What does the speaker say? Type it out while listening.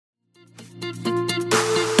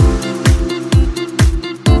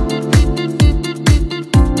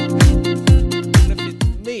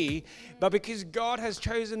but because God has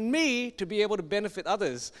chosen me to be able to benefit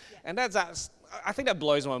others. And I think that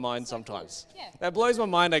blows my mind sometimes. Yeah. That blows my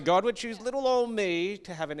mind that God would choose little old me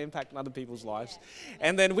to have an impact on other people's lives.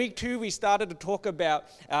 And then week 2, we started to talk about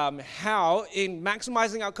how in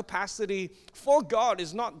maximizing our capacity for God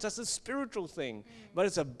is not just a spiritual thing, but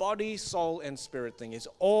it's a body, soul, and spirit thing. It's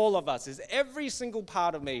all of us. It's every single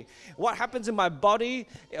part of me. What happens in my body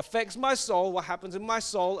affects my soul. What happens in my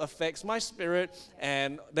soul affects my spirit.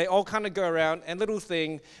 And they all kind of go around. And little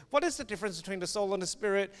thing, what is the difference between the soul and the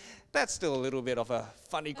spirit? That's still a little bit of a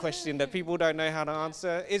funny question that people don't know how to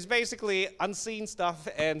answer. It's basically unseen stuff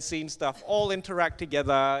and seen stuff all interact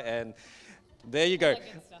together, and there you go.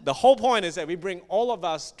 The whole point is that we bring all of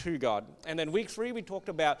us to God. And then week 3, we talked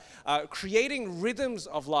about creating rhythms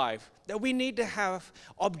of life, that we need to have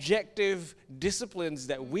objective disciplines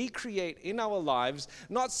that we create in our lives,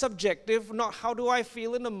 not subjective, not how do I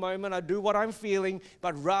feel in the moment, I do what I'm feeling,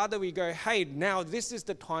 but rather we go, hey, now this is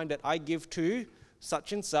the time that I give to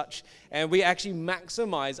such and such, and we actually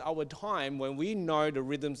maximize our time when we know the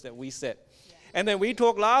rhythms that we set. And then we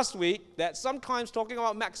talked last week that sometimes talking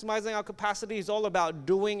about maximizing our capacity is all about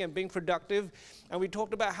doing and being productive. And we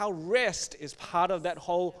talked about how rest is part of that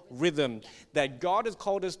whole rhythm, that God has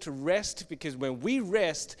called us to rest, because when we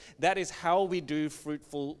rest, that is how we do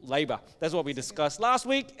fruitful labor. That's what we discussed last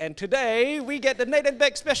week. And today we get the Nate and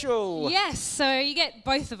Bec special. Yes, so you get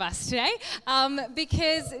both of us today,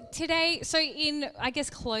 because today, so in, I guess,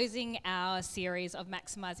 closing our series of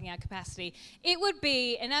maximizing our capacity, it would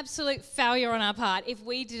be an absolute failure on our part if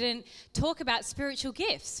we didn't talk about spiritual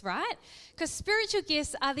gifts, right? Because spiritual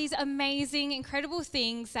gifts are these amazing, incredible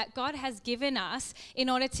things that God has given us in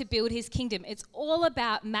order to build his kingdom. It's all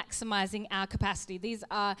about maximizing our capacity. These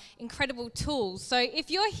are incredible tools. So if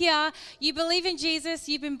you're here, you believe in Jesus,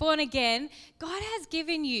 you've been born again, God has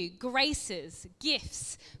given you graces,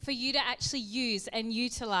 gifts for you to actually use and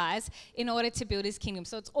utilize in order to build his kingdom.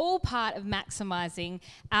 So it's all part of maximizing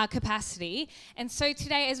our capacity. And so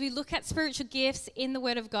today, as we look at spiritual gifts in the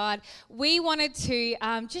Word of God, we wanted to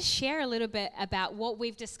just share a little bit about what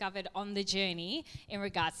we've discovered on the journey in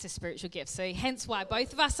regards to spiritual gifts. So hence why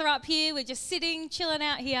both of us are up here. We're just sitting, chilling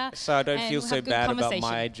out here. So I don't feel we'll so bad about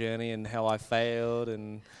my journey and how I failed,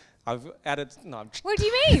 and I've added, no, I'm What do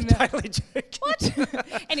you mean? totally joking.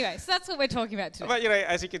 What? Anyway, so that's what we're talking about today. But,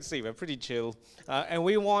 as you can see, we're pretty chill. And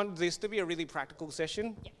we want this to be a really practical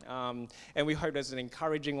session. And we hope it's an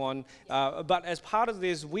encouraging one. But as part of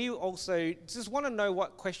this, we also just want to know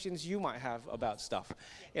what questions you might have about stuff.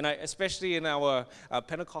 Especially in our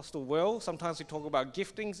Pentecostal world, sometimes we talk about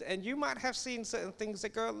giftings, and you might have seen certain things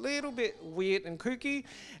that go a little bit weird and kooky,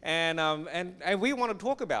 and we want to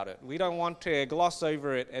talk about it. We don't want to gloss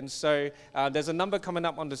over it. And so there's a number coming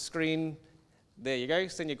up on the screen. There you go.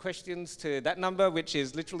 Send your questions to that number, which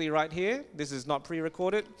is literally right here. This is not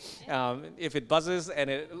pre-recorded. If it buzzes and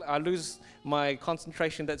I lose my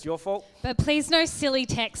concentration, that's your fault. But please no silly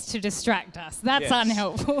text to distract us. That's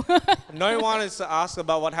unhelpful. No one is to ask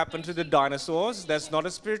about what happened to the dinosaurs. That's not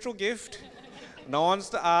a spiritual gift. No one's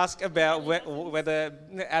to ask about whether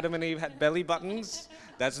Adam and Eve had belly buttons.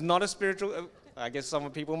 That's not a spiritual... I guess some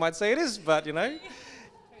people might say it is, but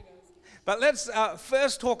But let's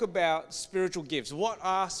first talk about spiritual gifts. What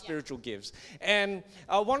are spiritual gifts? And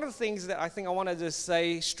one of the things that I think I wanted to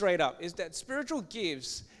say straight up is that spiritual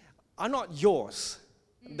gifts are not yours.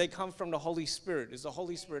 They come from the Holy Spirit. It's the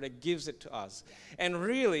Holy Spirit that gives it to us. And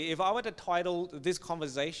really, if I were to title this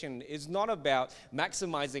conversation, it's not about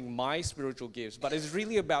maximizing my spiritual gifts, but it's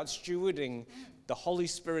really about stewarding the Holy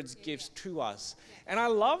Spirit's gifts to us. And I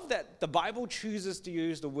love that the Bible chooses to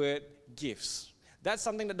use the word gifts. That's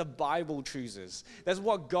something that the Bible chooses. That's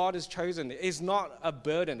what God has chosen. It's not a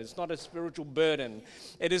burden. It's not a spiritual burden.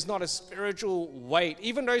 It is not a spiritual weight,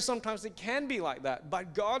 even though sometimes it can be like that.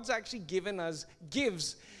 But God's actually given us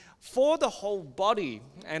gifts for the whole body.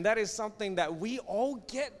 And that is something that we all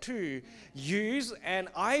get to use. And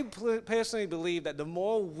I personally believe that the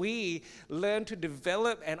more we learn to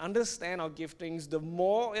develop and understand our giftings, the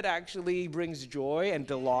more it actually brings joy and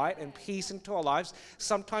delight and peace into our lives.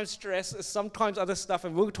 Sometimes stress, sometimes other stuff,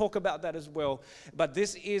 and we'll talk about that as well. But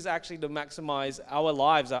this is actually to maximize our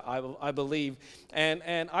lives, I believe.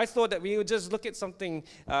 And I thought that we would just look at something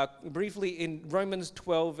briefly in Romans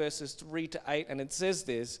 12, verses 3 to 8, and it says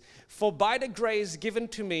this: "For by the grace given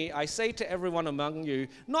to me, I say to everyone among you,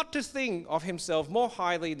 not to think of himself more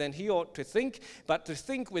highly than he ought to think, but to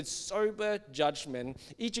think with sober judgment,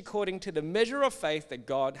 each according to the measure of faith that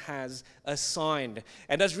God has assigned."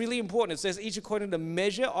 And that's really important. It says each according to the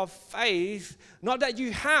measure of faith, not that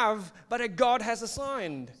you have, but that God has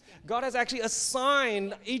assigned. God has actually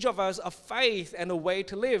assigned each of us a faith and a way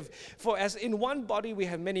to live. For as in one body we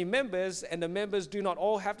have many members, and the members do not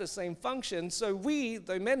all have the same function, so we,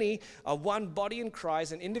 though many, are one body in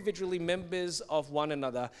Christ and individually members of one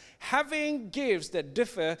another, having gifts that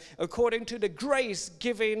differ according to the grace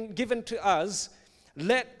given to us,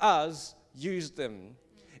 let us use them.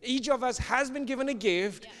 Each of us has been given a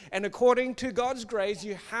gift, and according to God's grace,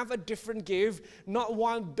 you have a different gift, not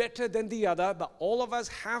one better than the other, but all of us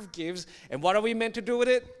have gifts. And what are we meant to do with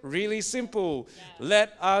it? Really simple.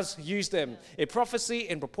 Let us use them. A prophecy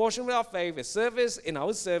in proportion with our faith, a service in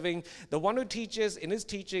our serving, the one who teaches in his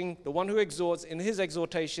teaching, the one who exhorts in his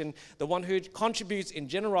exhortation, the one who contributes in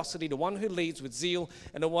generosity, the one who leads with zeal,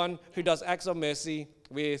 and the one who does acts of mercy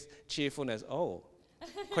with cheerfulness. Oh,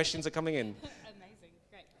 questions are coming in.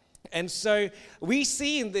 And so we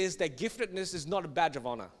see in this that giftedness is not a badge of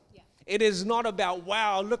honor. Yeah. It is not about,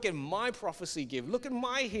 wow, look at my prophecy gift, look at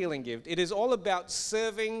my healing gift. It is all about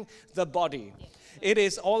serving the body. Yeah. It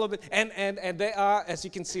is all about, and there are, as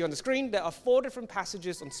you can see on the screen, there are 4 different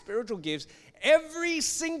passages on spiritual gifts. Every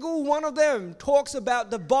single one of them talks about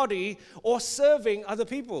the body or serving other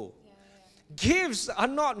people. Gifts are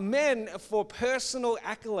not meant for personal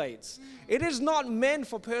accolades. It is not meant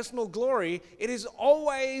for personal glory. It is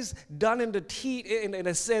always done in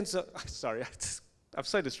a sense of, sorry, I'm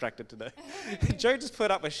so distracted today. Joe just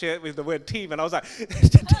put up a shirt with the word team, and I was like,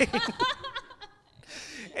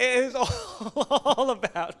 it is all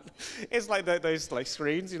about, it's like those like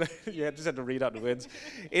screens, you know, you just have to read out the words.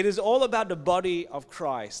 It is all about the body of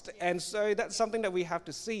Christ. And so that's something that we have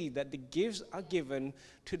to see, that the gifts are given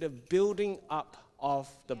to the building up of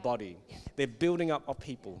the body. They're building up of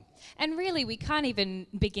people. And really, we can't even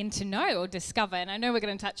begin to know or discover, and I know we're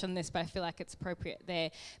going to touch on this, but I feel like it's appropriate there,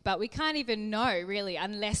 but we can't even know, really,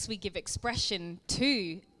 unless we give expression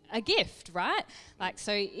to a gift, right? Like,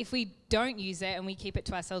 so if we don't use it and we keep it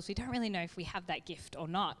to ourselves, we don't really know if we have that gift or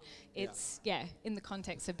not. It's, in the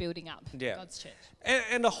context of building up God's church.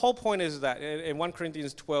 And the whole point is that in 1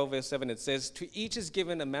 Corinthians 12, verse 7, it says, to each is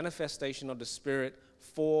given a manifestation of the Spirit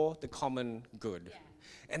for the common good. Yeah.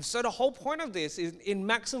 And so the whole point of this is in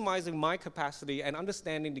maximizing my capacity and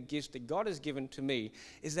understanding the gifts that God has given to me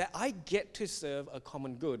is that I get to serve a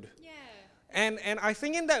common good. Yeah. And I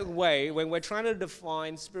think in that way, when we're trying to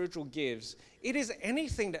define spiritual gifts, it is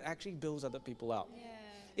anything that actually builds other people up. Yeah.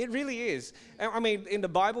 It really is. I mean, in the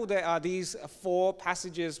Bible, there are these 4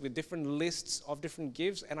 passages with different lists of different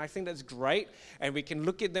gifts, and I think that's great. And we can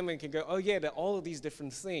look at them and can go, oh yeah, they're all of these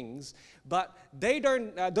different things. But they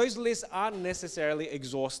don't; those lists aren't necessarily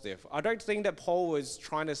exhaustive. I don't think that Paul was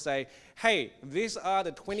trying to say, hey, these are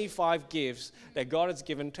the 25 gifts that God has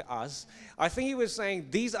given to us. I think he was saying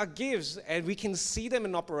these are gifts, and we can see them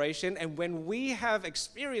in operation. And when we have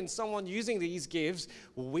experienced someone using these gifts,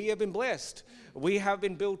 we have been blessed. We have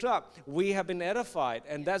been built up. We have been edified.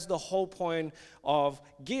 And that's the whole point of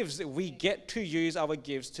gifts. We get to use our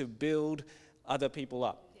gifts to build other people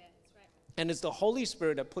up. Yeah, that's right. And it's the Holy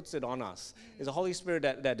Spirit that puts it on us. It's the Holy Spirit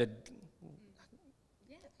that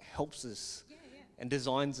helps us and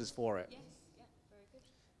designs us for it. Yes. Yeah, very good.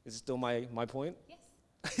 Is it still my point? Yes.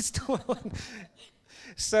 It's still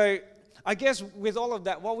So I guess with all of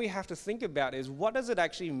that, what we have to think about is, what does it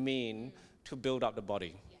actually mean to build up the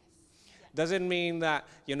body? Does it mean that,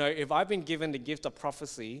 you know, if I've been given the gift of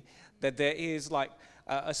prophecy, that there is like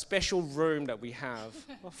a special room that we have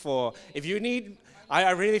for, if you need,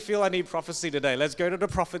 I really feel I need prophecy today, let's go to the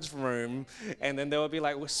prophet's room, and then there will be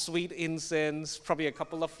like sweet incense, probably a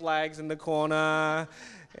couple of flags in the corner,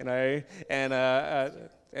 you know, and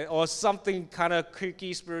or something kind of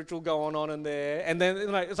kooky spiritual going on in there. And then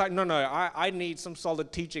it's like, no, I need some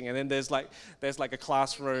solid teaching. And then there's like a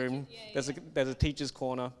classroom, there's a teacher's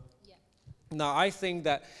corner. Now, I think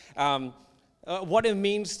that what it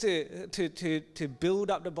means to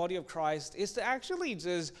build up the body of Christ is to actually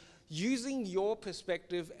just using your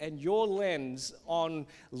perspective and your lens on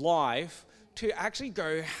life to actually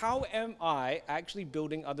go, how am I actually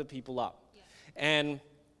building other people up? Yeah.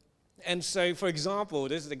 And so, for example,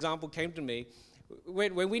 this example came to me.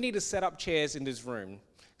 When we need to set up chairs in this room,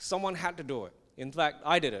 someone had to do it. In fact,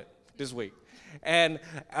 I did it this week. And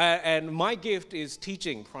my gift is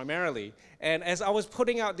teaching primarily. And as I was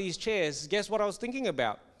putting out these chairs, guess what I was thinking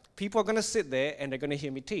about? People are going to sit there and they're going to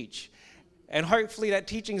hear me teach. And hopefully that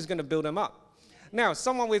teaching is going to build them up. Now,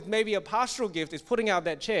 someone with maybe a pastoral gift is putting out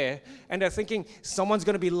that chair and they're thinking, someone's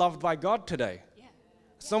going to be loved by God today.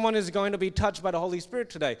 Someone is going to be touched by the Holy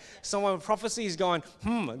Spirit today. Someone with prophecy is going,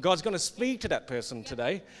 God's going to speak to that person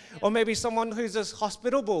today. Or maybe someone who's just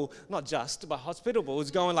hospitable, not just, but hospitable,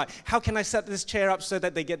 is going like, how can I set this chair up so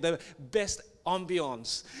that they get the best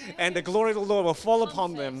ambiance, and the glory of the Lord will fall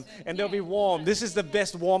upon them, and they'll be warm. This is the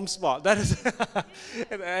best warm spot. That is,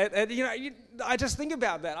 I just think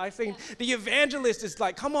about that. I think the evangelist is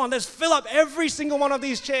like, come on, let's fill up every single one of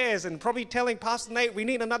these chairs, and probably telling Pastor Nate, we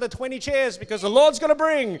need another 20 chairs because the Lord's going to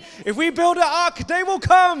bring. If we build an ark, they will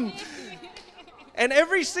come. And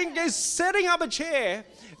every single is setting up a chair,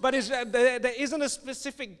 but there isn't a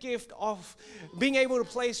specific gift of being able to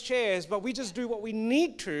place chairs, but we just do what we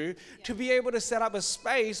need to be able to set up a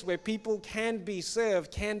space where people can be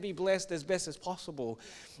served, can be blessed as best as possible.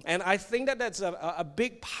 And I think that that's a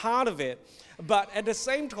big part of it. But at the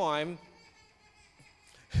same time,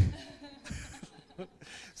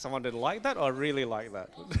 someone didn't like that or really like that?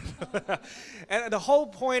 And the whole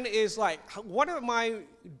point is like, what am I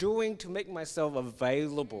doing to make myself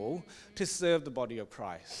available to serve the body of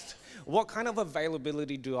Christ? What kind of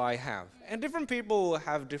availability do I have? And different people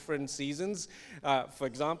have different seasons. For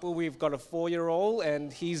example, we've got a 4-year-old,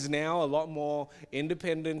 and he's now a lot more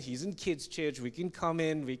independent. He's in kids' church. We can come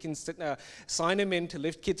in, we can sign him in to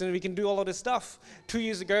lift kids, and we can do all of this stuff. 2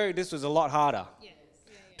 years ago, this was a lot harder.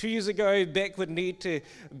 2 years ago, Bec would need to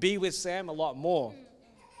be with Sam a lot more.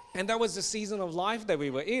 And that was the season of life that we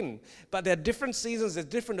were in. But there are different seasons, there's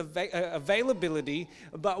different availability.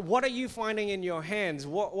 But what are you finding in your hands?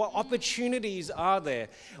 What opportunities are there?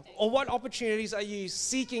 Or what opportunities are you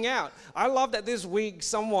seeking out? I love that this week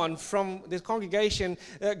someone from this congregation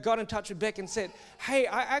got in touch with Bec and said, hey,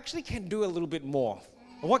 I actually can do a little bit more.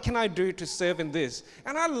 What can I do to serve in this?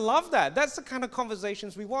 And I love that. That's the kind of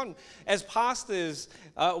conversations we want. As pastors,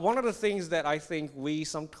 one of the things that I think we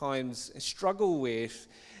sometimes struggle with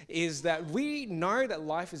is that we know that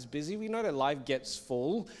life is busy, we know that life gets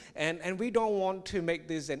full, and we don't want to make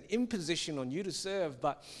this an imposition on you to serve,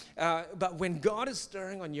 but when God is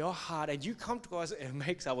stirring on your heart and you come to us, it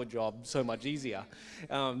makes our job so much easier,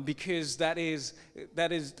 because that is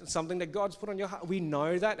something that God's put on your heart. We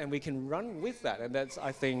know that and we can run with that, and that's,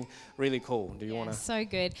 I think, really cool. Do you want to? So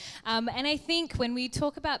good. And I think when we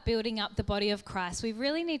talk about building up the body of Christ, we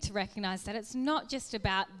really need to recognize that it's not just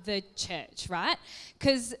about the church, right?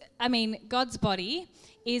 Because I mean, God's body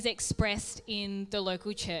is expressed in the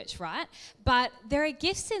local church, right? But there are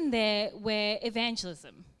gifts in there where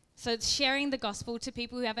evangelism. So it's sharing the gospel to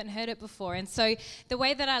people who haven't heard it before. And so the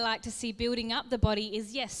way that I like to see building up the body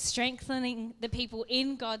is, yes, strengthening the people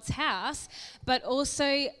in God's house, but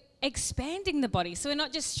also expanding the body. So we're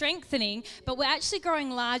not just strengthening, but we're actually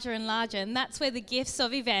growing larger and larger. And that's where the gifts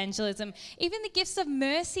of evangelism, even the gifts of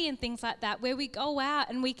mercy and things like that, where we go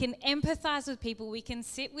out and we can empathize with people, we can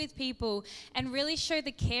sit with people and really show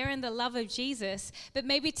the care and the love of Jesus, but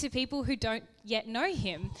maybe to people who don't yet know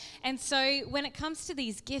him. And so when it comes to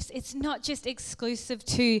these gifts, it's not just exclusive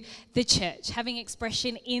to the church, having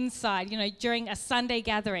expression inside, during a Sunday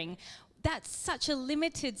gathering. That's such a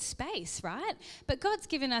limited space, right? But God's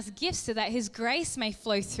given us gifts so that his grace may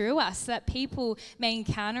flow through us, so that people may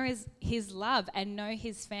encounter his love and know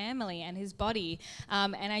his family and his body.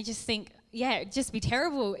 And I just think, it'd just be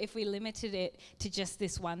terrible if we limited it to just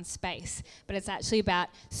this one space. But it's actually about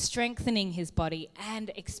strengthening his body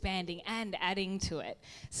and expanding and adding to it.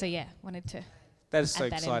 So wanted to That is so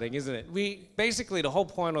exciting, isn't it? Basically, the whole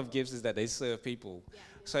point of gifts is that they serve people. Yeah.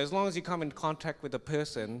 So as long as you come in contact with a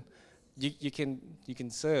person, you can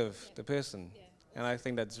serve the person. Yeah. And I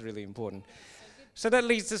think that's really important. So that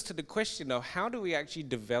leads us to the question of how do we actually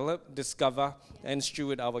develop, discover, and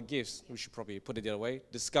steward our gifts? We should probably put it the other way: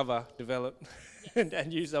 discover, develop,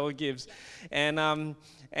 and use our gifts. And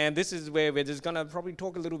this is where we're just going to probably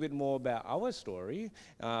talk a little bit more about our story,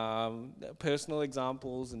 personal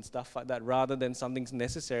examples and stuff like that, rather than something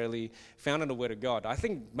necessarily found in the Word of God. I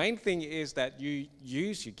think main thing is that you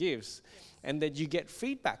use your gifts, and that you get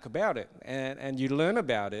feedback about it, and you learn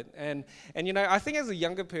about it. And I think as a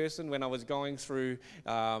younger person, when I was going through,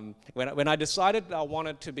 when I decided I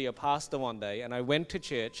wanted to be a pastor one day, and I went to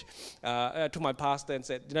church, to my pastor and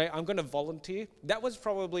said, I'm going to volunteer. That was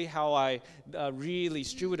probably how I really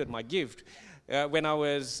stewarded my gift. When I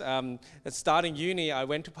was starting uni, I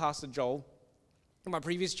went to Pastor Joel in my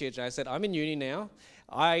previous church, and I said, I'm in uni now.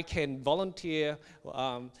 I can volunteer.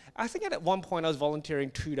 I think at one point I was volunteering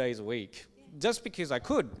 2 days a week, just because I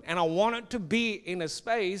could. And I wanted to be in a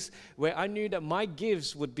space where I knew that my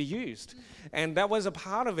gifts would be used. And that was a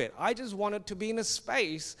part of it. I just wanted to be in a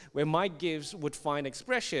space where my gifts would find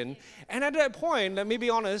expression. And at that point, let me be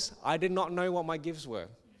honest, I did not know what my gifts were.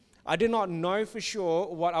 I did not know for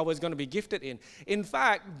sure what I was going to be gifted in. In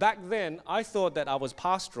fact, back then, I thought that I was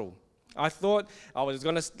pastoral. I thought I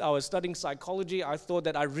was studying psychology. I thought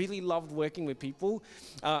that I really loved working with people.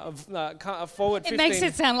 Forward 15. It makes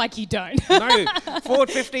it sound like you don't. No, forward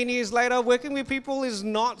 15 years later, working with people is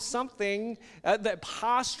not something that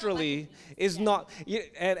pastorally is not.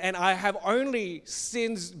 And I have only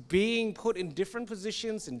since being put in different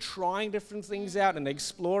positions and trying different things out and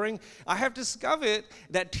exploring, I have discovered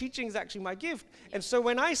that teaching is actually my gift. And so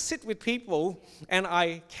when I sit with people and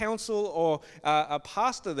I counsel or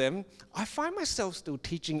pastor them, I find myself still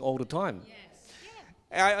teaching all the time.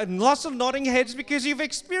 Lots of nodding heads because you've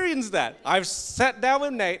experienced that. I've sat down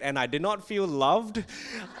with Nate and I did not feel loved.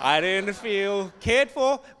 I didn't feel cared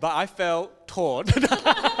for, but I felt taught.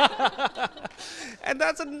 And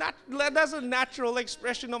that's a natural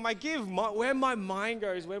expression of my give. Where my mind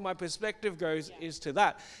goes, where my perspective goes, is to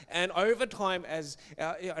that. And over time, as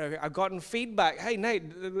I've gotten feedback, hey Nate,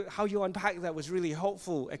 how you unpack that was really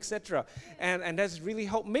helpful, etc. And that's really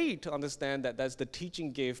helped me to understand that that's the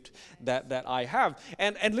teaching gift that I have.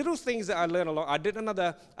 And little things that I learned along. I did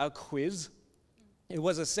another quiz. It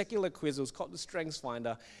was a secular quiz. It was called the Strengths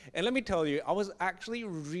Finder. And let me tell you, I was actually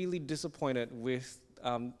really disappointed with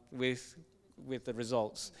the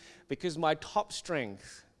results, because my top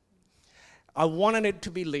strength, I wanted it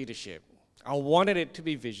to be leadership. I wanted it to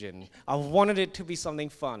be vision. I wanted it to be something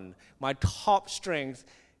fun. My top strength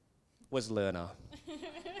was learner.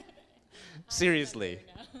 Seriously.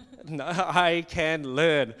 No, I can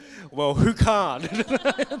learn. Well, who can't?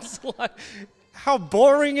 It's like, how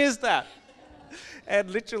boring is that? And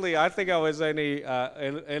literally, I think I was only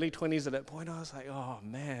early 20s at that point. I was like, oh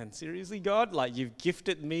man, seriously, God? Like, you've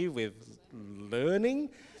gifted me with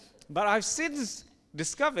learning? But I've since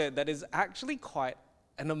discovered that is actually quite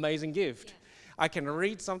an amazing gift. I can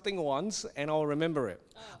read something once and I'll remember it.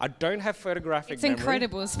 I don't have photographic memory. It's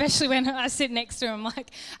incredible, especially when I sit next to him.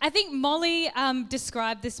 Like, I think Molly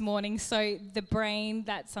described this morning, so the brain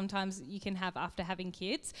that sometimes you can have after having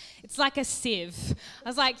kids, it's like a sieve. I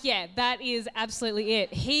was like, yeah, that is absolutely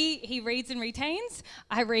it. He reads and retains.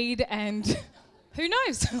 I read and who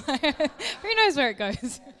knows? Who knows where it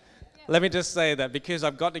goes? Let me just say that because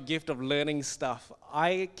I've got the gift of learning stuff,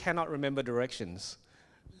 I cannot remember directions.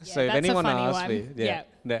 Yeah, so if that's anyone a funny asks one.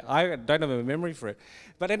 me, I don't have a memory for it.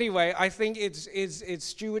 But anyway, I think it's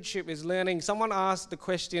stewardship is learning. Someone asked the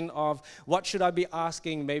question of what should I be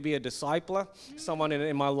asking maybe a discipler, someone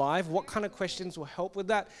in my life, what kind of questions will help with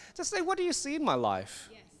that? Just say, what do you see in my life?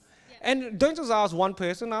 Yes. Yeah. And don't just ask one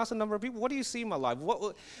person, ask a number of people, what do you see in my life?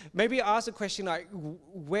 Maybe ask a question like,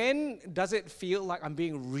 when does it feel like I'm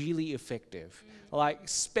being really effective? Like,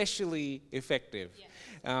 especially effective? Yeah.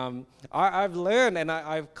 I've learned and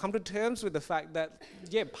I've come to terms with the fact that,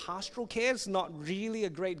 pastoral care is not really a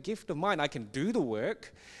great gift of mine. I can do the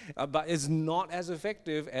work, but it's not as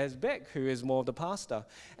effective as Bec, who is more of the pastor.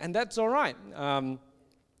 And that's all right.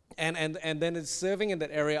 And then it's serving in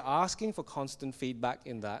that area, asking for constant feedback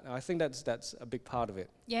in that. And I think that's a big part of it.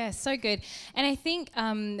 Yeah, so good. And I think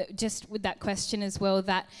just with that question as well,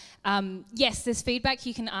 that yes, there's feedback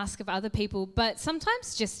you can ask of other people, but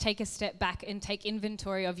sometimes just take a step back and take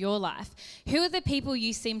inventory of your life. Who are the people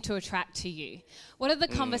you seem to attract to you? What are the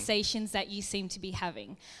conversations that you seem to be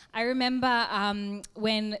having? I remember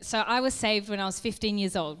so I was saved when I was 15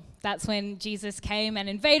 years old. That's when Jesus came and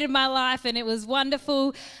invaded my life, and it was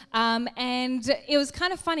wonderful. And it was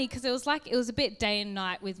kind of funny because it was a bit day and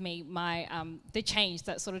night with me, the change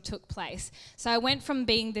that sort of took place. So I went from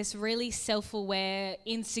being this really self-aware,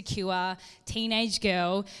 insecure teenage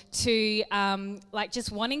girl to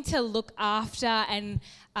just wanting to look after and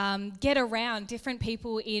get around different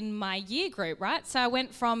people in my year group, right? So I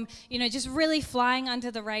went from, just really flying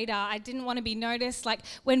under the radar. I didn't want to be noticed. Like,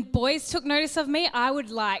 when boys took notice of me, I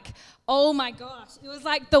would oh my gosh, it was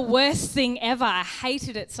like the worst thing ever. I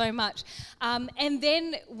hated it so much. And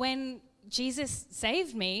then when Jesus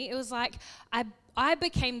saved me, it was like I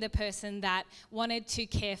became the person that wanted to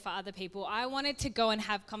care for other people. I wanted to go and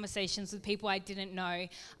have conversations with people I didn't know.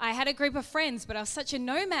 I had a group of friends, but I was such a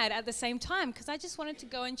nomad at the same time because I just wanted to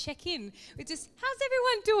go and check in with just, how's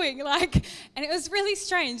everyone doing? And it was really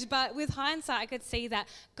strange, but with hindsight, I could see that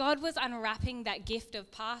God was unwrapping that gift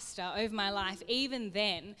of pastor over my life even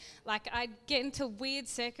then. I'd get into weird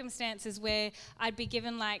circumstances where I'd be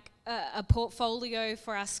given a portfolio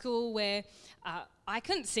for our school where I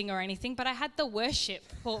couldn't sing or anything, but I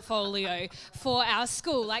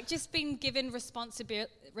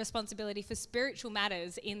responsibility for spiritual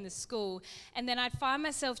matters in the school. And then I'd find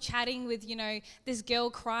myself chatting with, this girl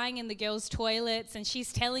crying in the girls' toilets, and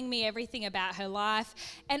she's telling me everything about her life.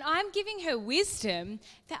 And I'm giving her wisdom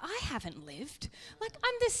that I haven't lived. Like,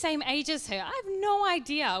 I'm the same age as her. I have no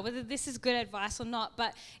idea whether this is good advice or not,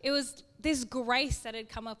 but it was this grace that had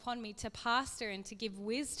come upon me to pastor and to give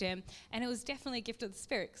wisdom. And it was definitely a gift of the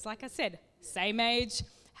Spirit, because like I said, same age,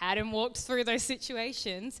 hadn't walked through those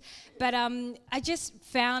situations. But I just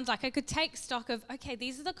found like I could take stock of, okay,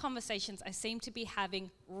 these are the conversations I seem to be having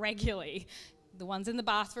regularly. The ones in the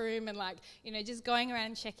bathroom and just going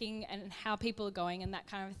around checking and how people are going and that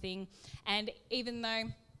kind of thing. And even though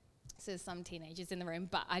there's some teenagers in the room,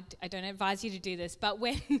 but I don't advise you to do this. But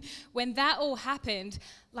when that all happened,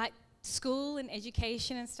 like school and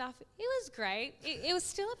education and stuff, it was great. It was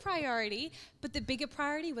still a priority, but the bigger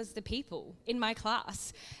priority was the people in my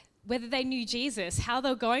class, whether they knew Jesus, how they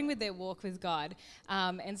were going with their walk with God.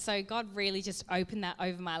 And so God really just opened that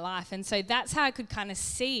over my life. And so that's how I could kind of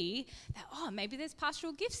see that, maybe there's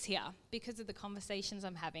pastoral gifts here because of the conversations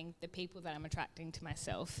I'm having, the people that I'm attracting to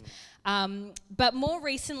myself. But more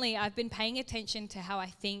recently, I've been paying attention to how I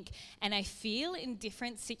think and I feel in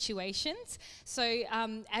different situations. So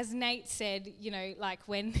as Nate said, like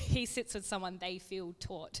when he sits with someone, they feel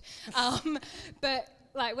taught. But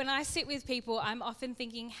like when I sit with people, I'm often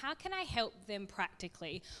thinking, how can I help them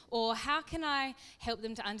practically? Or how can I help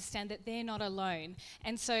them to understand that they're not alone?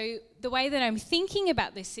 And so the way that I'm thinking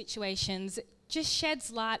about these situations just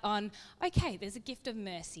sheds light on, okay, there's a gift of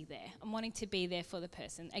mercy there. I'm wanting to be there for the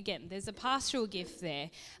person. Again, there's a pastoral gift there.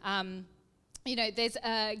 There's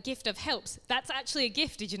a gift of helps. That's actually a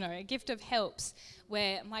gift, did you know? A gift of helps,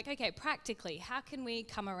 where I'm like, okay, practically, how can we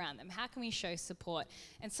come around them? How can we show support?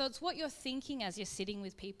 And so it's what you're thinking as you're sitting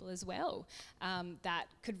with people as well, that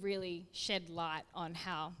could really shed light on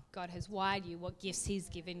how God has wired you, what gifts he's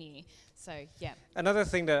given you. So, yeah. Another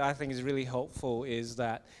thing that I think is really helpful is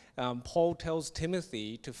that Paul tells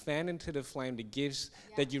Timothy to fan into the flame the gifts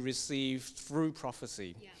that you receive through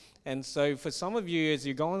prophecy. Yeah. And so for some of you, as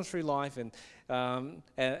you're going through life and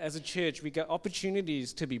as a church, we get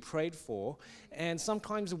opportunities to be prayed for, and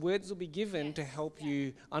sometimes words will be given to help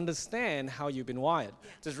you understand how you've been wired.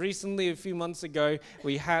 Just recently, a few months ago,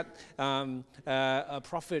 we had a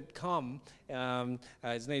prophet come.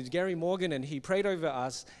 His name's Gary Morgan, and he prayed over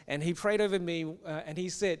us, and he prayed over me, and he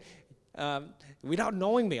said, without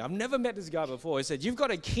knowing me, I've never met this guy before. He said, you've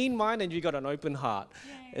got a keen mind and you've got an open heart.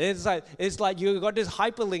 It's like you've got this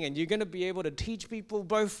hyperlink and you're going to be able to teach people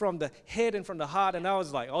both from the head and from the heart. And I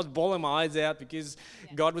was bawling my eyes out because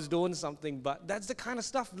God was doing something. But that's the kind of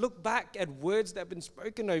stuff. Look back at words that have been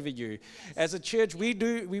spoken over you. As a church,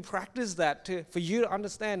 we practice that for you to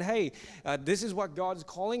understand, hey, this is what God's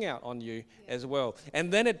calling out on you as well.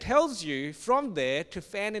 And then it tells you from there to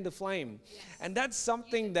fan in the flame. And that's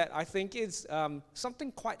something that I think is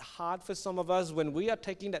something quite hard for some of us when we are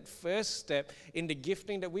taking that first step in the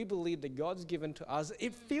gifting that we believe that God's given to us.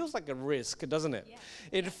 It feels like a risk, doesn't it?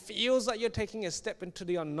 It feels like you're taking a step into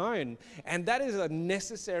the unknown, and that is a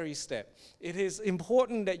necessary step. It is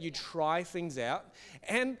important that you try things out,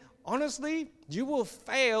 and honestly, you will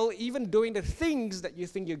fail even doing the things that you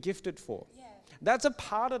think you're gifted for. That's a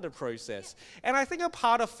part of the process. And I think a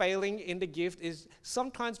part of failing in the gift is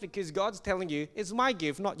sometimes because God's telling you, it's my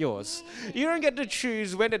gift, not yours. You don't get to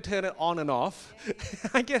choose when to turn it on and off.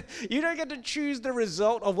 You don't get to choose the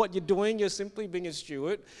result of what you're doing. You're simply being a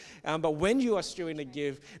steward. But when you are stewarding a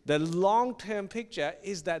gift, the long-term picture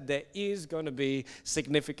is that there is going to be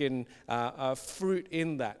significant fruit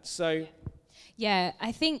in that. So. Yeah,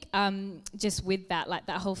 I think just with that, like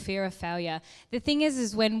that whole fear of failure, the thing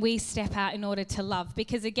is when we step out in order to love,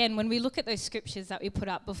 because again, when we look at those scriptures that we put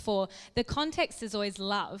up before, the context is always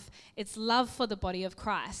love. It's love for the body of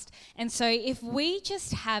Christ. And so if we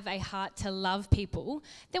just have a heart to love people,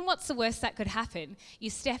 then what's the worst that could happen? You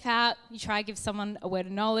step out, you try to give someone a word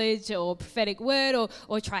of knowledge or a prophetic word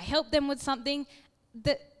or try to help them with something.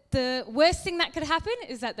 The worst thing that could happen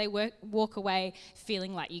is that they walk away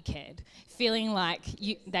feeling like you cared, feeling like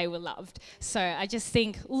they were loved. So I just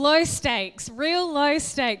think low stakes, real low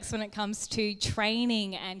stakes when it comes to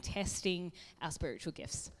training and testing our spiritual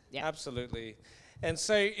gifts. Yeah. Absolutely. And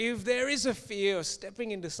so if there is a fear of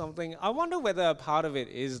stepping into something, I wonder whether a part of it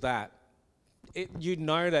is that you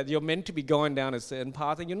know that you're meant to be going down a certain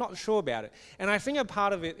path and you're not sure about it. And I think a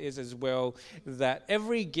part of it is as well that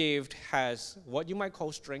every gift has what you might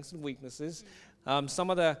call strengths and weaknesses. Some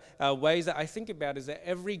of the ways that I think about is that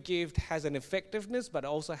every gift has an effectiveness but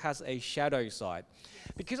also has a shadow side.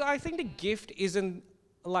 Because I think the gift isn't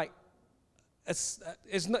like, it's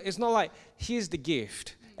not like, here's the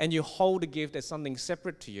gift and you hold a gift as something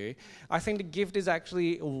separate to you, I think the gift is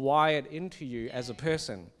actually wired into you as a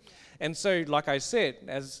person. And so, like I said,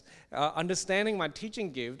 as understanding my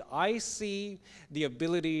teaching gift, I see the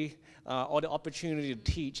ability or the opportunity to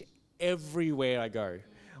teach everywhere I go.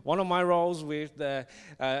 One of my roles with the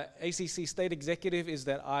ACC State Executive is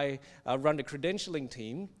that I run the credentialing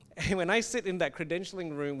team. And when I sit in that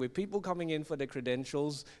credentialing room with people coming in for their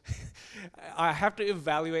credentials, I have to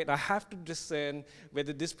evaluate, I have to discern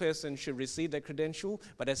whether this person should receive their credential,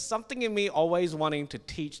 but there's something in me always wanting to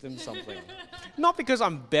teach them something. Not because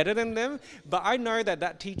I'm better than them, but I know that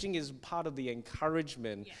that teaching is part of the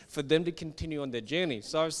encouragement for them to continue on their journey.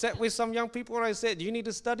 So I've sat with some young people and I said, you need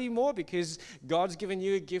to study more because God's given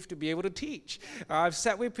you a gift to be able to teach. I've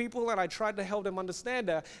sat with people and I tried to help them understand.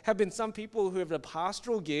 There have been some people who have a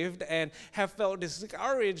pastoral gift and have felt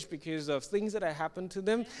discouraged because of things that have happened to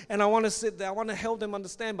them. And I want to sit there, I want to help them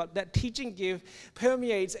understand, but that teaching gift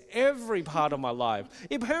permeates every part of my life.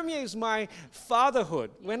 It permeates my fatherhood.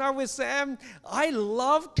 When I was Sam, I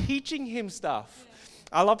love teaching him stuff.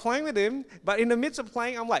 I love playing with him, but in the midst of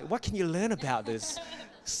playing, I'm like, what can you learn about this?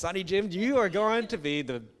 Sonny Jim, you are going to be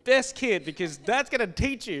the best kid because that's going to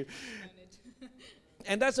teach you.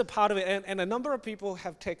 And that's a part of it. And a number of people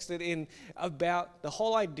have texted in about the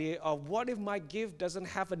whole idea of what if my gift doesn't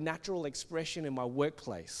have a natural expression in my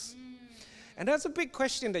workplace? And that's a big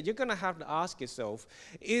question that you're going to have to ask yourself.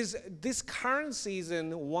 Is this current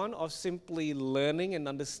season one of simply learning and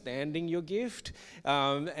understanding your gift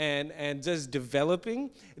and just developing?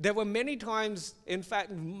 There were many times, in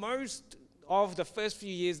fact, most of the first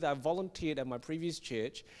few years that I volunteered at my previous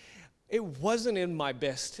church, it wasn't in my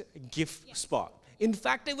best gift spot. In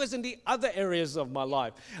fact, it was in the other areas of my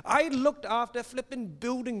life. I looked after flipping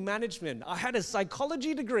building management. I had a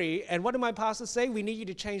psychology degree, and what did my pastor say? We need you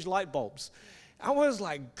to change light bulbs. I was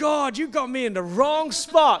like, God, you got me in the wrong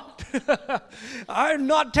spot. I'm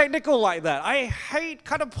not technical like that. I hate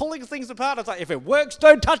kind of pulling things apart. It's like, if it works,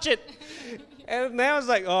 don't touch it. And now it's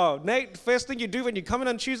like, oh, Nate, first thing you do when you come in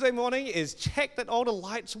on Tuesday morning is check that all the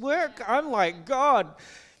lights work. I'm like, God.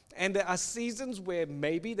 And there are seasons where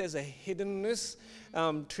maybe there's a hiddenness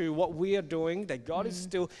to what we are doing, that God is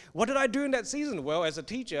still, what did I do in that season? Well, as a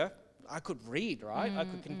teacher, I could read, right? I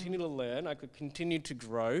could continue to learn. I could continue to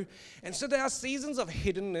grow. And so there are seasons of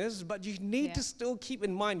hiddenness, but you need to still keep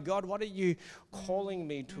in mind, God, what are you calling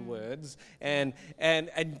me towards? And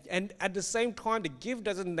at the same time, the gift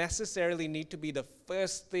doesn't necessarily need to be the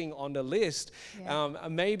first thing on the list.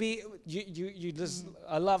 Maybe you just,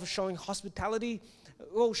 I love showing hospitality.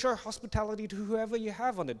 Well, show hospitality to whoever you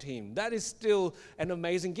have on the team. That is still an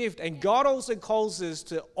amazing gift. And God also calls us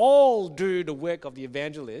to all do the work of the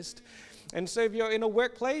evangelist. And so if you're in a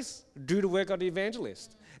workplace, do the work of the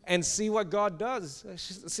evangelist and see what God does.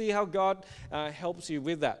 See how God helps you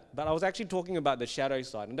with that. But I was actually talking about the shadow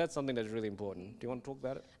side, and that's something that's really important. Do you want to talk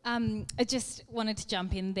about it? I just wanted to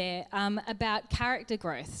jump in there about character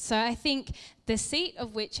growth. So I think the seat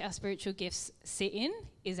of which our spiritual gifts sit in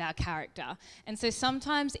is our character. And so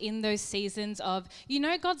sometimes in those seasons of,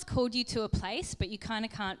 God's called you to a place, but you kind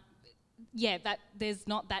of can't, that there's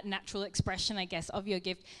not that natural expression, I guess, of your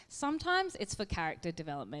gift. Sometimes it's for character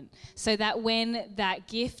development. So that when that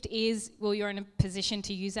gift is, you're in a position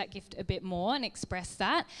to use that gift a bit more and express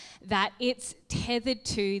that it's tethered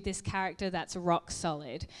to this character that's rock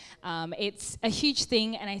solid. It's a huge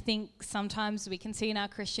thing, and I think sometimes we can see in our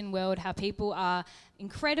Christian world how people are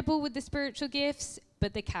incredible with the spiritual gifts,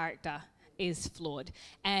 but the character is flawed,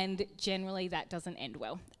 and generally that doesn't end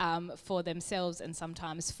well for themselves, and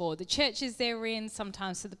sometimes for the churches they're in,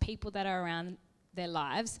 sometimes for the people that are around their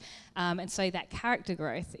lives, and so that character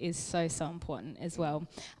growth is so important as well.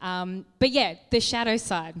 But the shadow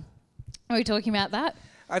side, are we talking about that?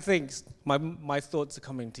 I think my thoughts are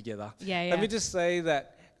coming together. Yeah. Let me just say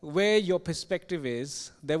that where your perspective is,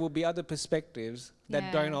 there will be other perspectives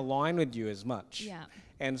that don't align with you as much. Yeah.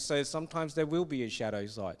 And so sometimes there will be a shadow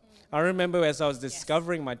side. I remember as I was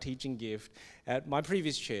discovering my teaching gift at my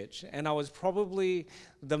previous church, and I was probably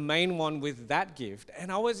the main one with that gift.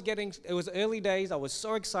 And it was early days, I was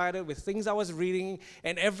so excited with things I was reading,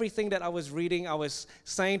 and everything that I was reading, I was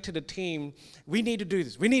saying to the team, we need to do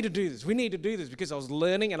this, we need to do this, we need to do this, because I was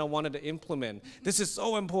learning and I wanted to implement. This is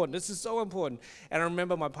so important, this is so important. And I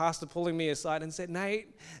remember my pastor pulling me aside and said,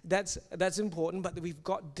 Nate, that's important, but we've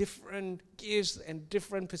got different gifts and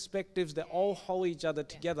different perspectives that all hold each other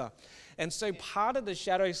together. And so part of the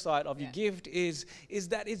shadow side of your gift is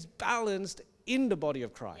that it's balanced in the body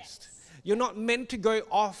of Christ. You're not meant to go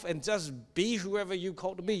off and just be whoever you're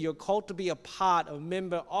called to be. You're called to be a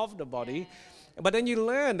member of the body. But then you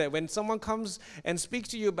learn that when someone comes and speaks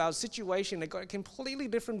to you about a situation, they've got a completely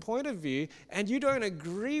different point of view, and you don't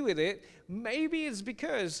agree with it, maybe it's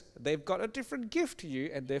because they've got a different gift to you,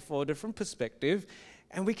 and therefore a different perspective,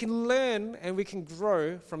 and we can learn and we can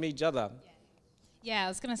grow from each other. Yeah, I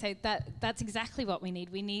was going to say that's exactly what we need.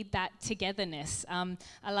 We need that togetherness.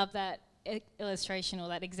 I love that illustration or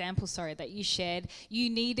that example, that you shared. You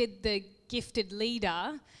needed the gifted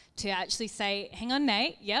leader to actually say, hang on,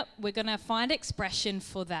 Nate, yep, we're going to find expression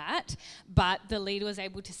for that. But the leader was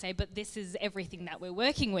able to say, but this is everything that we're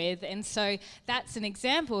working with. And so that's an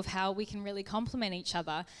example of how we can really complement each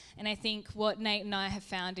other. And I think what Nate and I have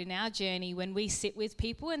found in our journey when we sit with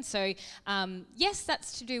people, and so yes,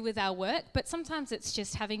 that's to do with our work, but sometimes it's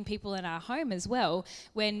just having people in our home as well,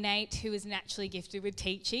 where Nate, who is naturally gifted with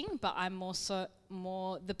teaching, but I'm more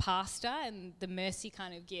the pastor and the mercy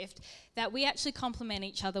kind of gift, that we actually complement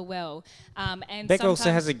each other well. And Bec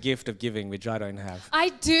also has a gift of giving, which I don't have. I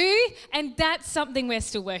do, and that's something we're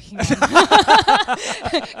still working on.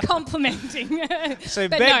 Complementing. So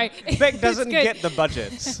But Bec doesn't get the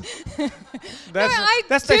budgets.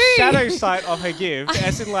 That's the shadow side of her gift.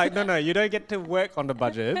 As in no, you don't get to work on the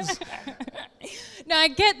budgets. No, I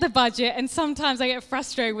get the budget, and sometimes I get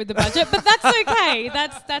frustrated with the budget, but that's okay.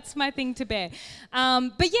 That's my thing to bear.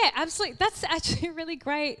 But yeah, absolutely. That's actually a really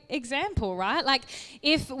great example, right? Like,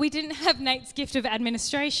 if we didn't have Nate's gift of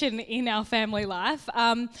administration in our family life,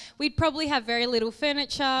 we'd probably have very little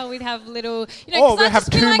furniture. We'd have little, we have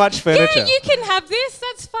too much furniture. Yeah, you can have this.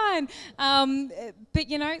 That's fine.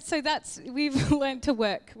 But so we've learned to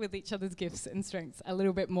work with each other's gifts and strengths a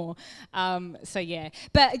little bit more. So yeah,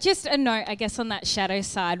 but just a note, I guess, on that shadow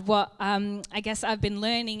side, what I guess I've been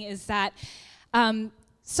learning is that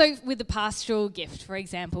so with the pastoral gift, for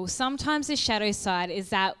example, sometimes the shadow side is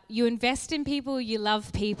that you invest in people, you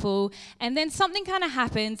love people, and then something kind of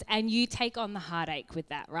happens and you take on the heartache with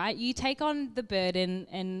that, right? You take on the burden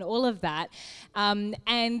and all of that. And,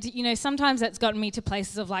 sometimes that's gotten me to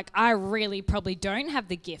places of I really probably don't have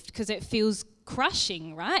the gift because it feels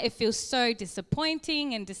crushing, right? It feels so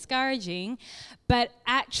disappointing and discouraging. But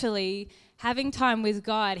actually, having time with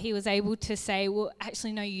God, he was able to say, well,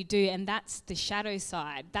 actually, no, you do. And that's the shadow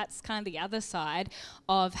side. That's kind of the other side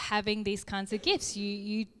of having these kinds of gifts.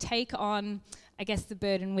 You take on, I guess, the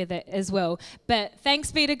burden with it as well. But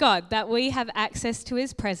thanks be to God that we have access to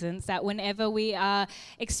his presence, that whenever we are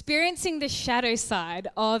experiencing the shadow side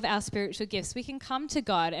of our spiritual gifts, we can come to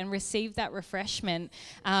God and receive that refreshment.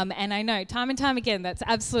 And I know time and time again, that's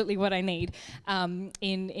absolutely what I need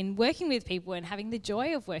in working with people and having the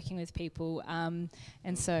joy of working with people. And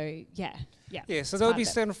so, yeah. Yeah, so there'll be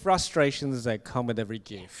certain frustrations that come with every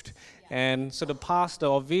gift. And so the pastor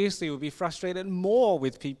obviously will be frustrated more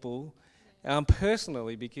with people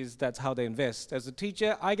personally, because that's how they invest. As a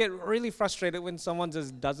teacher, I get really frustrated when someone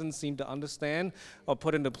just doesn't seem to understand or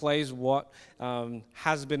put into place what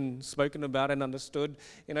has been spoken about and understood.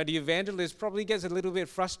 The evangelist probably gets a little bit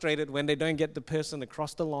frustrated when they don't get the person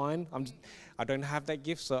across the line. I don't have that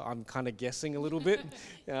gift, so I'm kind of guessing a little bit.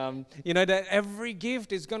 That every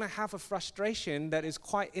gift is going to have a frustration that is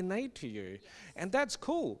quite innate to you, and that's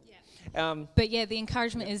cool. Yeah. But yeah, the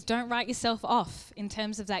encouragement is don't write yourself off in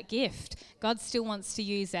terms of that gift. God still wants to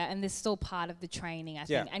use that, and this is all part of the training, I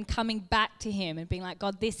think. And coming back to him and being like,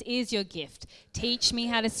 God, this is your gift. Teach me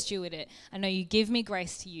how to steward it. I know you give me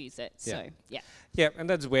grace to use it. So, yeah. Yeah, and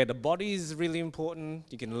that's where the body is really important.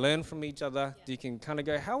 You can learn from each other. You can kind of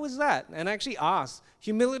go, how was that? And actually ask.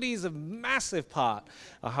 Humility is a massive part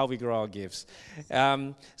of how we grow our gifts.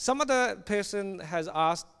 Some other person has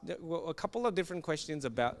asked a couple of different questions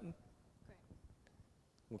about...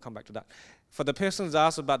 We'll come back to that. For the person who's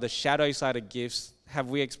asked about the shadow side of gifts, have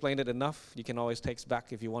we explained it enough? You can always text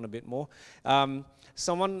back if you want a bit more.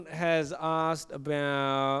 Someone has asked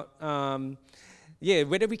about...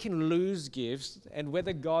 whether we can lose gifts and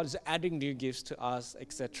whether God's adding new gifts to us,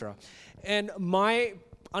 etc. And my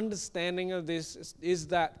understanding of this is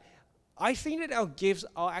that I think that our gifts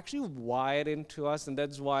are actually wired into us, and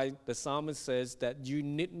that's why the psalmist says that you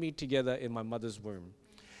knit me together in my mother's womb.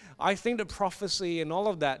 I think the prophecy and all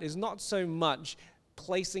of that is not so much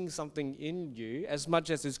placing something in you as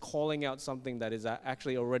much as it's calling out something that is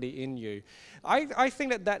actually already in you. I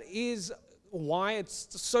think that is why it's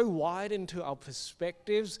so wide into our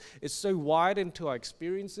perspectives, it's so wide into our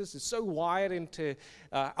experiences, it's so wide into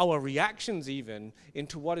our reactions even,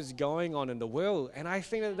 into what is going on in the world. And I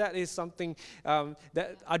think that is something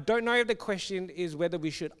that I don't know if the question is whether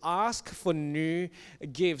we should ask for new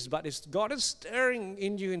gifts, but if God is stirring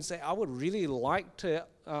in you and say, I would really like to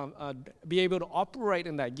be able to operate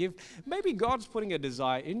in that gift, maybe God's putting a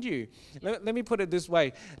desire in you. Let me put it this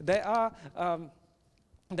way. There are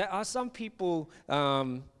some people,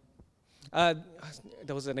 there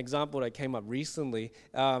was an example that came up recently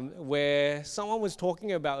where someone was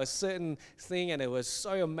talking about a certain thing and it was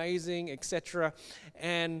so amazing, etc.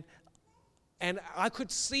 And I could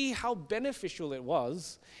see how beneficial it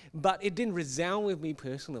was, but it didn't resound with me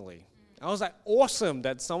personally. I was like, awesome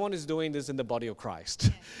that someone is doing this in the body of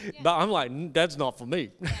Christ. Yeah. But I'm like, that's not for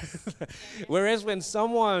me. Yes. Whereas when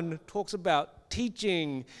someone talks about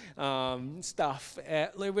teaching stuff,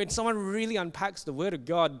 like when someone really unpacks the Word of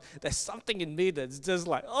God, there's something in me that's just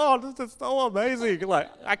like, oh, this is so amazing.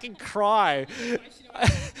 Like, I can cry.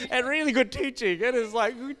 And really good teaching. And it's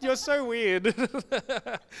like, you're so weird.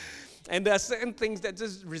 And there are certain things that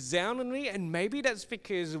just resound in me, and maybe that's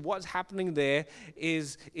because what's happening there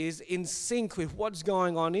is in sync with what's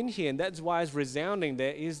going on in here, and that's why it's resounding.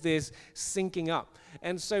 There is this syncing up.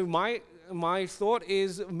 And so my thought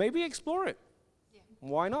is maybe explore it. Yeah.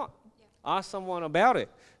 Why not? Yeah. Ask someone about it.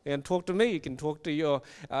 And talk to me. You can talk to your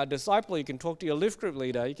disciple. You can talk to your lift group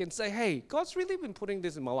leader. You can say, hey, God's really been putting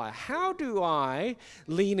this in my life. How do I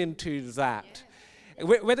lean into that? Yeah.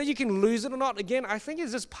 Whether you can lose it or not, again, I think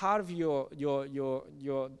it's just part of your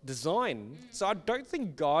design. So I don't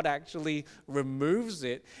think God actually removes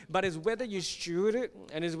it, but it's whether you steward it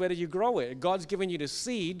and it's whether you grow it. God's given you the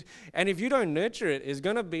seed, and if you don't nurture it, it's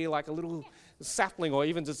going to be like a little sapling or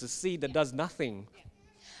even just a seed that does nothing.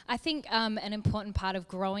 I think an important part of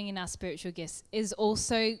growing in our spiritual gifts is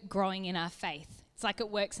also growing in our faith. It's like it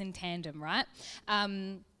works in tandem, right?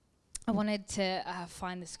 I wanted to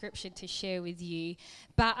find the scripture to share with you.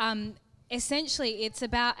 But essentially, it's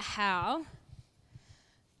about how...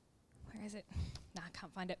 Where is it? No, I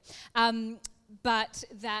can't find it. But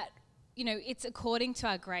that, it's according to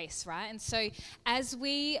our grace, right? And so as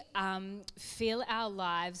we fill our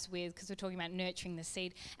lives with, because we're talking about nurturing the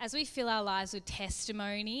seed, as we fill our lives with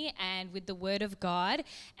testimony and with the Word of God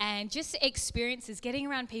and just experiences, getting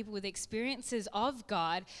around people with experiences of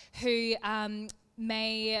God who...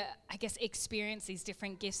 may, I guess, experience these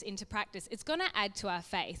different gifts into practice, it's going to add to our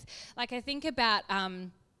faith. Like I think about,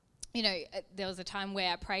 there was a time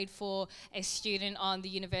where I prayed for a student on the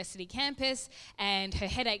university campus and her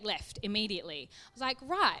headache left immediately. I was like,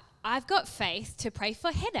 right, I've got faith to pray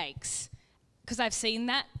for headaches because I've seen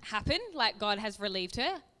that happen, like God has relieved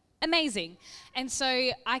her. Amazing. And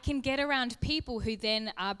so I can get around people who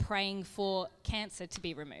then are praying for cancer to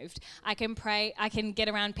be removed. I can get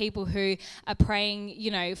around people who are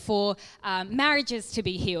praying, for marriages to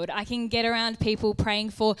be healed. I can get around people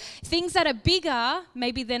praying for things that are bigger,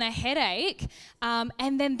 maybe than a headache.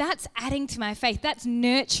 And then that's adding to my faith. That's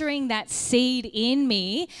nurturing that seed in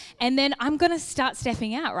me. And then I'm going to start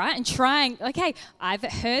stepping out, right? And trying, okay, I've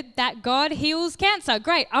heard that God heals cancer.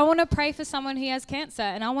 Great. I want to pray for someone who has cancer,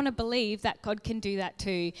 and I want to believe that God can do that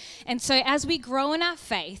too. And so as we grow in our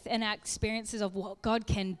faith and our experiences of what God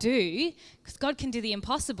can do, because God can do the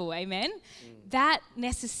impossible, amen, that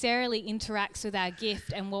necessarily interacts with our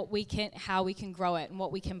gift and how we can grow it and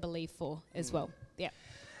what we can believe for as well. Yeah.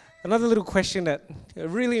 Another little question, a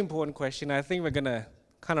really important question. I think we're going to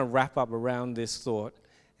kind of wrap up around this thought,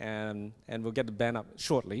 and we'll get the band up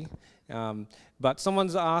shortly. But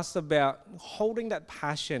someone's asked about holding that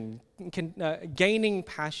passion, gaining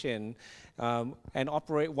passion, and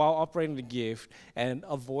operating the gift, and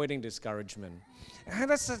avoiding discouragement. And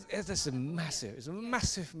that's a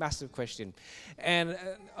massive question. And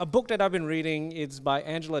a book that I've been reading, it's by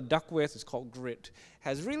Angela Duckworth. It's called Grit.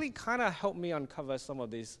 Has really kind of helped me uncover some of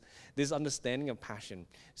this understanding of passion.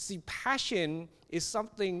 See, passion is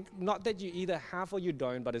something not that you either have or you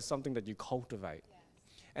don't, but it's something that you cultivate.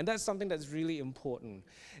 And that's something that's really important.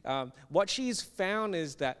 What she's found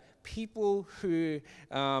is that people who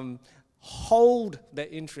hold their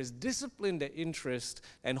interest, discipline their interest,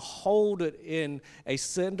 and hold it in a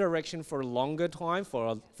certain direction for a longer time,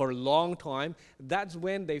 for a long time, that's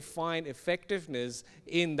when they find effectiveness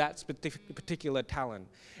in that particular talent.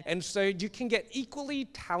 And so you can get equally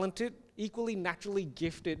talented equally naturally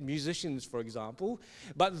gifted musicians, for example,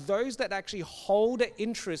 but those that actually hold an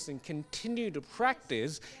interest and continue to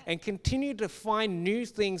practice and continue to find new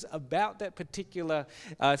things about that particular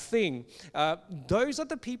thing, those are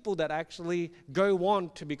the people that actually go on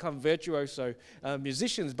to become virtuoso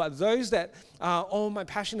musicians. But those that, my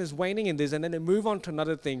passion is waning in this, and then they move on to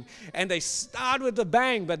another thing, and they start with a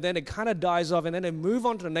bang, but then it kind of dies off, and then they move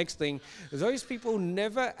on to the next thing, those people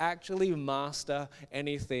never actually master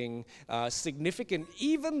anything significant,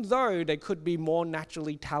 even though they could be more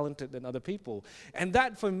naturally talented than other people. And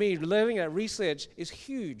that, for me, learning that research is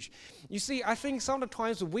huge. You see, I think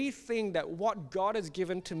sometimes we think that what God has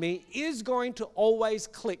given to me is going to always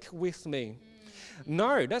click with me.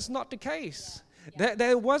 No, that's not the case.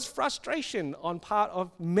 There was frustration on part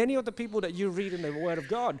of many of the people that you read in the Word of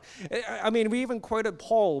God. I mean, we even quoted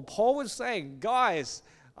Paul. Paul was saying, guys,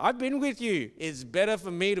 I've been with you. It's better for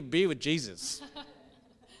me to be with Jesus.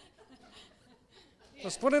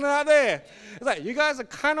 Just putting it out there. It's like, you guys are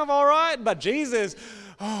kind of all right, but Jesus,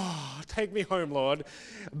 take me home, Lord.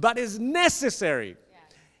 But it's necessary. Yeah.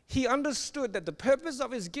 He understood that the purpose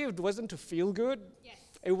of his gift wasn't to feel good. Yes.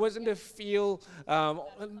 It wasn't to feel,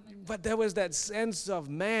 but there was that sense of,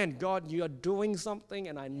 man, God, you are doing something,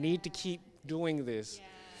 and I need to keep doing this. Yeah.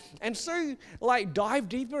 And so, dive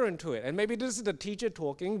deeper into it. And maybe this is the teacher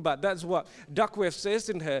talking, but that's what Duckworth says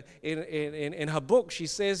in her book. She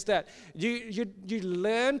says that you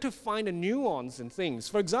learn to find a nuance in things.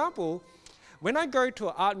 For example, when I go to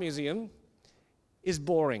an art museum, it's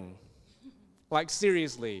boring.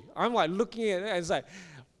 Seriously. I'm looking at it, and it's like,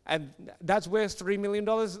 and that's worth $3 million?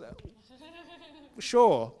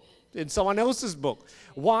 Sure, in someone else's book.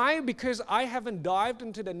 Why? Because I haven't dived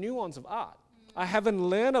into the nuance of art. I haven't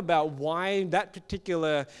learned about why that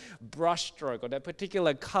particular brushstroke or that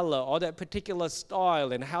particular color or that particular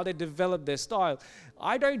style and how they develop their style.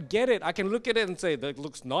 I don't get it. I can look at it and say, that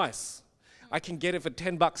looks nice. I can get it for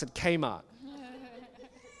 $10 at Kmart.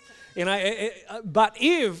 But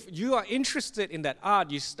if you are interested in that art,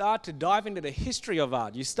 you start to dive into the history of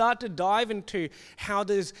art. You start to dive into how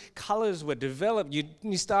those colors were developed.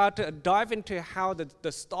 You start to dive into how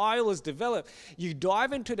the style is developed. You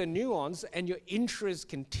dive into the nuance, and your interest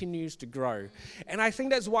continues to grow. And I think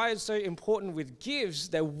that's why it's so important with gifts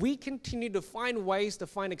that we continue to find ways to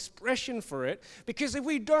find expression for it. Because if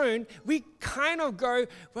we don't, we kind of go,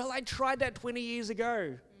 well, I tried that 20 years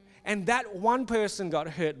ago. And that one person got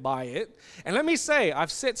hurt by it. And let me say,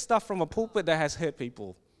 I've said stuff from a pulpit that has hurt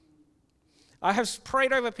people. I have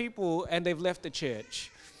prayed over people and they've left the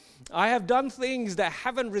church. I have done things that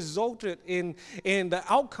haven't resulted in the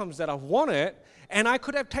outcomes that I've wanted. And I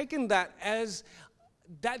could have taken that as,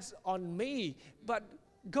 that's on me. But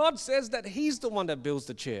God says that He's the one that builds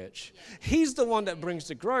the church. He's the one that brings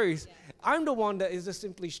the growth. I'm the one that is just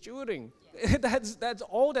simply stewarding. That's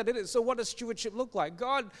all that it is. So what does stewardship look like?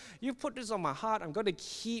 God, you've put this on my heart. I'm going to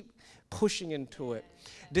keep pushing into it.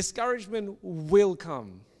 Discouragement will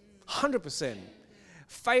come, 100%.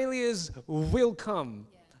 Failures will come.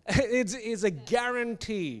 It's a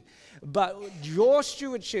guarantee. But your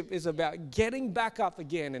stewardship is about getting back up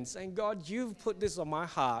again and saying, God, you've put this on my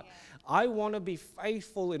heart. I want to be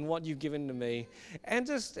faithful in what you've given to me. And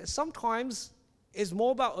just sometimes it's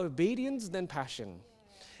more about obedience than passion.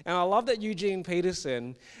 And I love that Eugene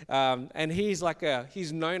Peterson, and he's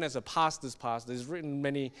known as a pastor's pastor. He's written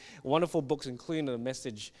many wonderful books, including the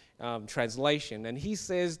Message translation. And he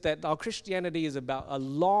says that our Christianity is about a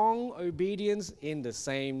long obedience in the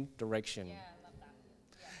same direction. Yeah, I love that.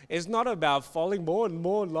 Yeah. It's not about falling more and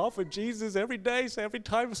more in love with Jesus every day. So every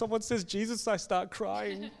time someone says Jesus, I start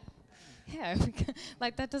crying. Yeah,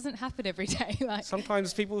 that doesn't happen every day.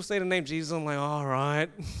 Sometimes people say the name Jesus, I'm like, all right.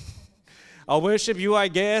 I'll worship you, I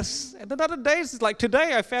guess. And then other days, it's like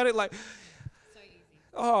today, I found it so easy.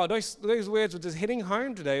 Oh, those words were just hitting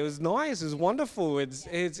home today. It was nice. It was wonderful.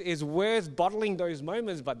 It's worth bottling those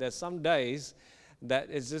moments, but there's some days that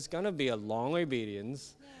it's just going to be a long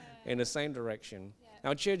obedience in the same direction. Yeah.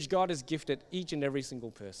 Now, church, God has gifted each and every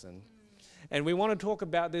single person. And we want to talk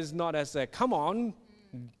about this not as a, come on,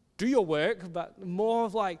 do your work, but more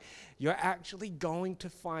of you're actually going to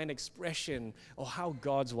find expression of how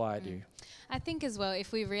God's wired you. I think as well,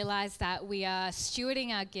 if we realize that we are stewarding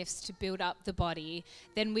our gifts to build up the body,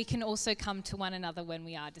 then we can also come to one another when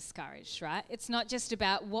we are discouraged, right? It's not just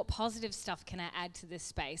about what positive stuff can I add to this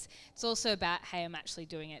space. It's also about, hey, I'm actually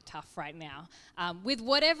doing it tough right now. With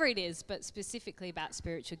whatever it is, but specifically about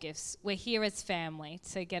spiritual gifts, we're here as family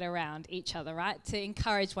to get around each other, right? To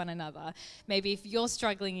encourage one another. Maybe if you're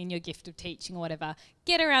struggling in your gift of teaching or whatever,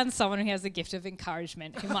 get around someone someone who has the gift of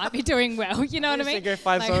encouragement who might be doing well. You know what I mean? Go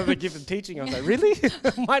find someone with a gift of teaching. I was like, really?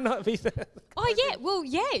 Might not be that. Oh, yeah. Well,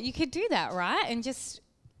 yeah, you could do that, right? And just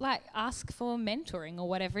like ask for mentoring or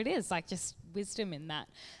whatever it is, like just wisdom in that.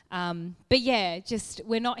 But yeah, just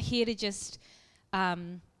we're not here to just,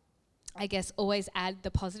 I guess, always add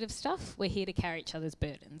the positive stuff. We're here to carry each other's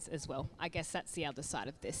burdens as well. I guess that's the other side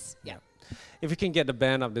of this. Yeah. If we can get the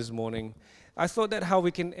band up this morning, I thought that how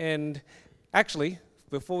we can end. Actually,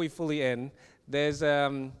 before we fully end, there's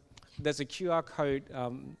a QR code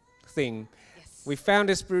thing. Yes. We found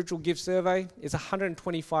a spiritual gift survey. It's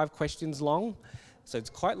 125 questions long. So it's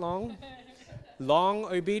quite long. Long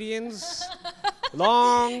obedience.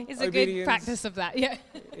 Long It's a obedience good practice of that, yeah.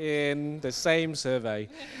 in the same survey.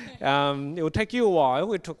 It will take you a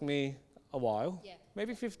while. It took me a while,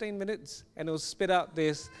 maybe 15 minutes. And it will spit out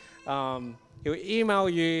this, it will email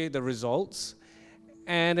you the results.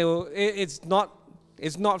 And it's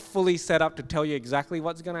not fully set up to tell you exactly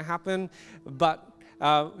what's going to happen, but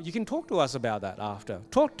you can talk to us about that after.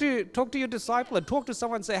 Talk to your discipler. Talk to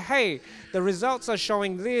someone and say, hey, the results are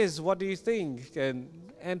showing this. What do you think?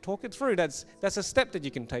 And talk it through. That's a step that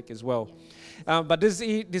you can take as well. But this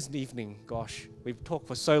evening, gosh, we've talked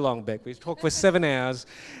for so long, Bec. We've talked for 7 hours.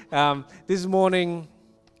 This morning,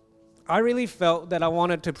 I really felt that I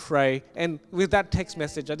wanted to pray. And with that text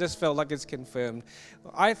message, I just felt like it's confirmed.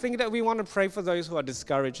 I think that we want to pray for those who are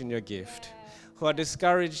discouraged in your gift. Who are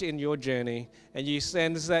discouraged in your journey, and you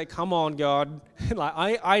sense that, come on, God,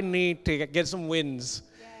 like I need to get some wins,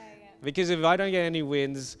 because if I don't get any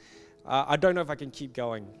wins, I don't know if I can keep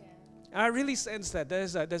going. And I really sense that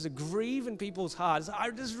there's a grief in people's hearts. I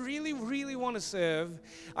just really, really want to serve.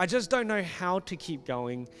 I just don't know how to keep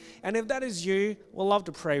going. And if that is you, we'll love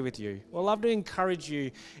to pray with you. We'll love to encourage you,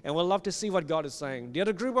 and we'll love to see what God is saying. The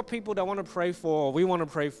other group of people that want to pray for, or we want to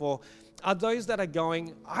pray for, are those that are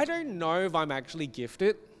going, I don't know if I'm actually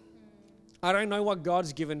gifted. I don't know what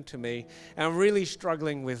God's given to me, and I'm really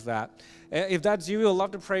struggling with that. If that's you, we'll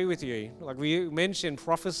love to pray with you. Like we mentioned,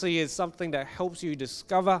 prophecy is something that helps you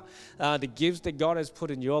discover the gifts that God has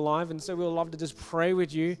put in your life, and so we'll love to just pray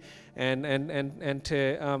with you and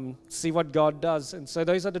to see what God does. And so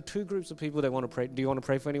those are the two groups of people that want to pray. Do you want to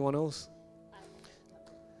pray for anyone else?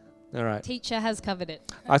 All right. Teacher has covered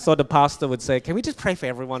it. I thought the pastor would say, can we just pray for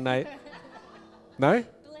everyone, Nate? No? Bless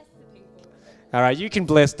the people. All right, you can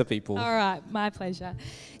bless the people. All right, my pleasure.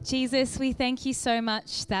 Jesus, we thank you so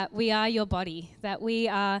much that we are your body, that we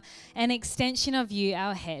are an extension of you,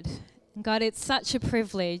 our head. God, it's such a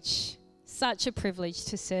privilege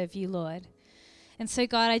to serve you, Lord. And so,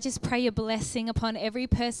 God, I just pray your blessing upon every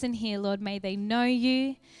person here, Lord. May they know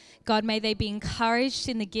you. God, may they be encouraged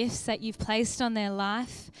in the gifts that you've placed on their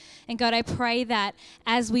life. And God, I pray that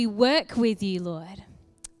as we work with you, Lord,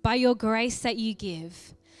 by your grace that you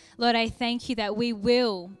give, Lord, I thank you that we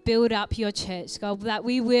will build up your church, God, that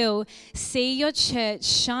we will see your church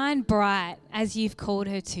shine bright as you've called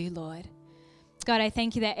her to, Lord. God, I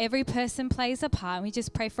thank you that every person plays a part. And we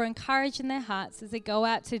just pray for encouragement in their hearts as they go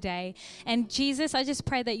out today. And Jesus, I just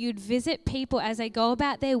pray that you'd visit people as they go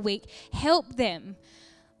about their week. Help them,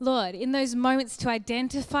 Lord, in those moments to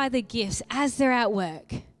identify the gifts as they're at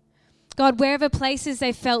work. God, wherever places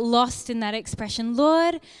they felt lost in that expression,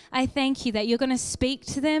 Lord, I thank you that you're going to speak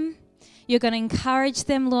to them. You're going to encourage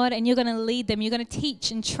them, Lord, and you're going to lead them. You're going to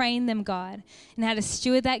teach and train them, God, in how to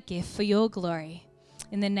steward that gift for your glory.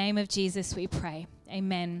 In the name of Jesus, we pray.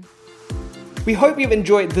 Amen. We hope you've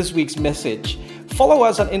enjoyed this week's message. Follow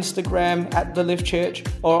us on Instagram at The Live Church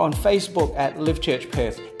or on Facebook at Live Church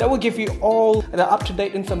Perth. That will give you all the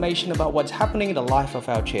up-to-date information about what's happening in the life of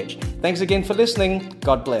our church. Thanks again for listening.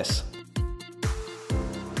 God bless.